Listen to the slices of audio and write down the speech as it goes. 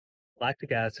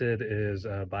Lactic acid is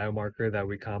a biomarker that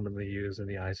we commonly use in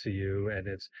the ICU, and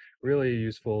it's really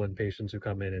useful in patients who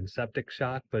come in septic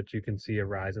shock, but you can see a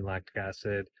rise in lactic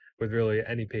acid with really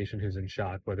any patient who's in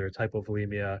shock, whether it's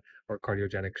hypovolemia or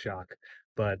cardiogenic shock.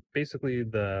 But basically,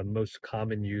 the most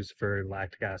common use for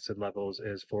lactic acid levels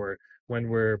is for when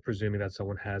we're presuming that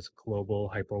someone has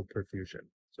global hypoperfusion.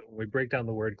 So when we break down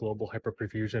the word global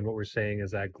hyperperfusion, what we're saying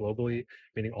is that globally,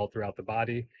 meaning all throughout the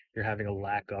body, you're having a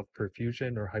lack of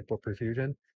perfusion or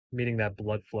hypoperfusion, meaning that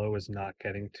blood flow is not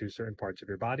getting to certain parts of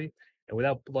your body. And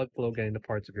without blood flow getting to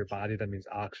parts of your body, that means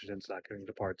oxygen's not getting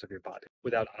to parts of your body.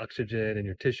 Without oxygen in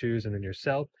your tissues and in your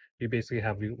cell, you basically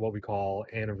have what we call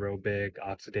anaerobic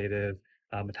oxidative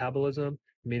metabolism,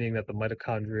 meaning that the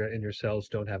mitochondria in your cells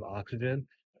don't have oxygen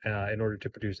in order to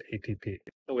produce ATP.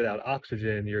 And without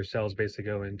oxygen, your cells basically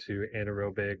go into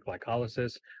anaerobic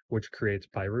glycolysis, which creates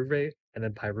pyruvate, and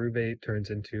then pyruvate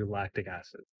turns into lactic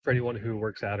acid. For anyone who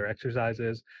works out or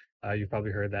exercises, you've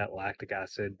probably heard that lactic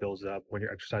acid builds up when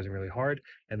you're exercising really hard,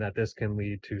 and that this can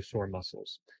lead to sore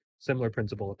muscles. Similar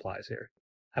principle applies here.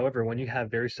 However, when you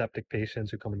have very septic patients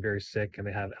who come in very sick and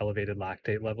they have elevated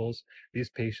lactate levels, these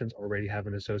patients already have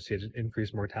an associated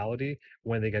increased mortality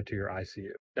when they get to your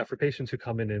ICU. Now, for patients who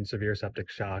come in severe septic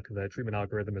shock, the treatment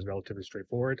algorithm is relatively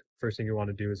straightforward. First thing you want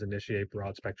to do is initiate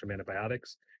broad spectrum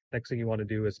antibiotics. Next thing you want to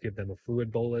do is give them a fluid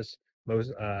bolus.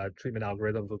 Most treatment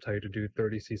algorithms will tell you to do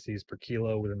 30 cc's per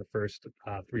kilo within the first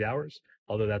 3 hours,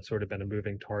 although that's sort of been a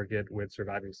moving target with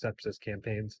surviving sepsis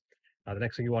campaigns. The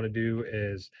next thing you want to do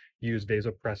is use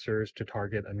vasopressors to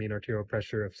target a mean arterial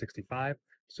pressure of 65.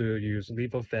 So use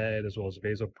levofed as well as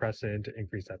vasopressin to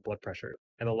increase that blood pressure.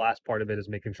 And the last part of it is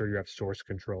making sure you have source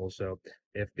control. So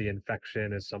if the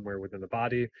infection is somewhere within the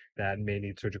body that may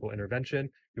need surgical intervention,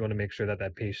 you want to make sure that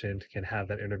that patient can have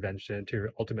that intervention to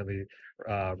ultimately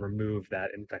remove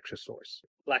that infectious source.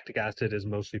 Lactic acid is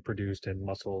mostly produced in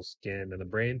muscle, skin, and the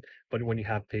brain. But when you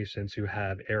have patients who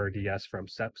have ARDS from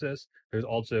sepsis, there's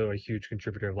also a huge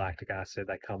contributor of lactic acid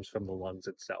that comes from the lungs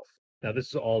itself. Now, this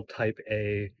is all type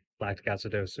A lactic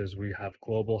acidosis. We have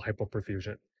global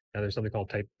hypoperfusion. Now, there's something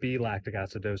called type B lactic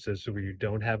acidosis, where you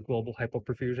don't have global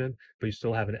hypoperfusion, but you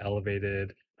still have an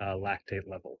elevated lactate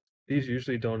level. These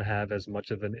usually don't have as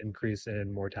much of an increase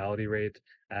in mortality rate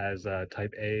as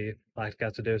type A lactic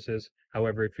acidosis.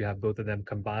 However, if you have both of them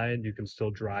combined, you can still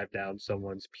drive down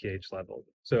someone's pH level.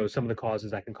 So some of the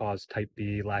causes that can cause type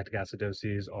B lactic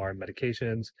acidosis are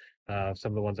medications.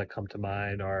 Some of the ones that come to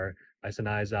mind are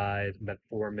isoniazid,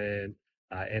 metformin,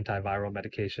 antiviral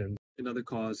medications. Another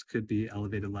cause could be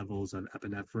elevated levels of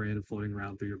epinephrine floating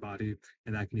around through your body,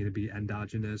 and that can either be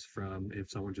endogenous from if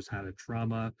someone just had a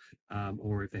trauma,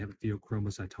 or if they have a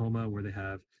pheochromocytoma where they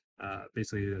have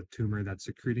basically a tumor that's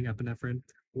secreting epinephrine,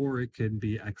 or it can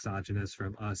be exogenous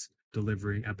from us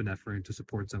delivering epinephrine to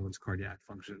support someone's cardiac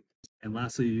function. And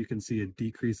lastly, you can see a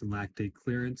decrease in lactate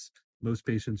clearance. Most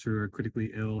patients who are critically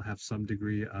ill have some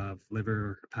degree of liver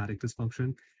or hepatic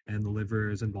dysfunction, and the liver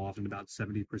is involved in about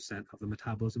 70% of the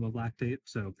metabolism of lactate.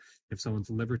 So if someone's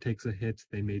liver takes a hit,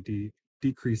 they may be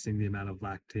decreasing the amount of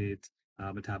lactate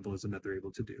metabolism that they're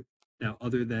able to do. Now,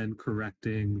 other than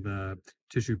correcting the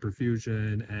tissue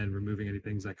perfusion and removing any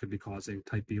things that could be causing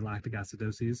type B lactic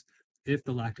acidosis, if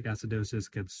the lactic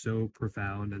acidosis gets so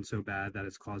profound and so bad that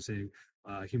it's causing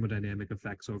hemodynamic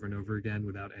effects over and over again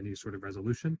without any sort of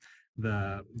resolution,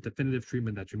 the definitive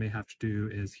treatment that you may have to do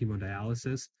is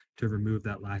hemodialysis to remove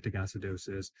that lactic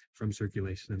acidosis from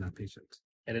circulation in that patient.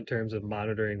 And in terms of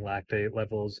monitoring lactate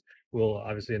levels, we'll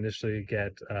obviously initially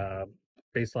get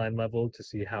baseline level to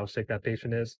see how sick that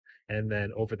patient is. And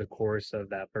then over the course of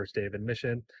that first day of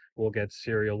admission, we'll get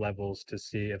serial levels to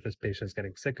see if this patient is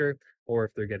getting sicker or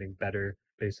if they're getting better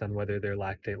based on whether their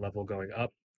lactate level going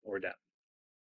up or down.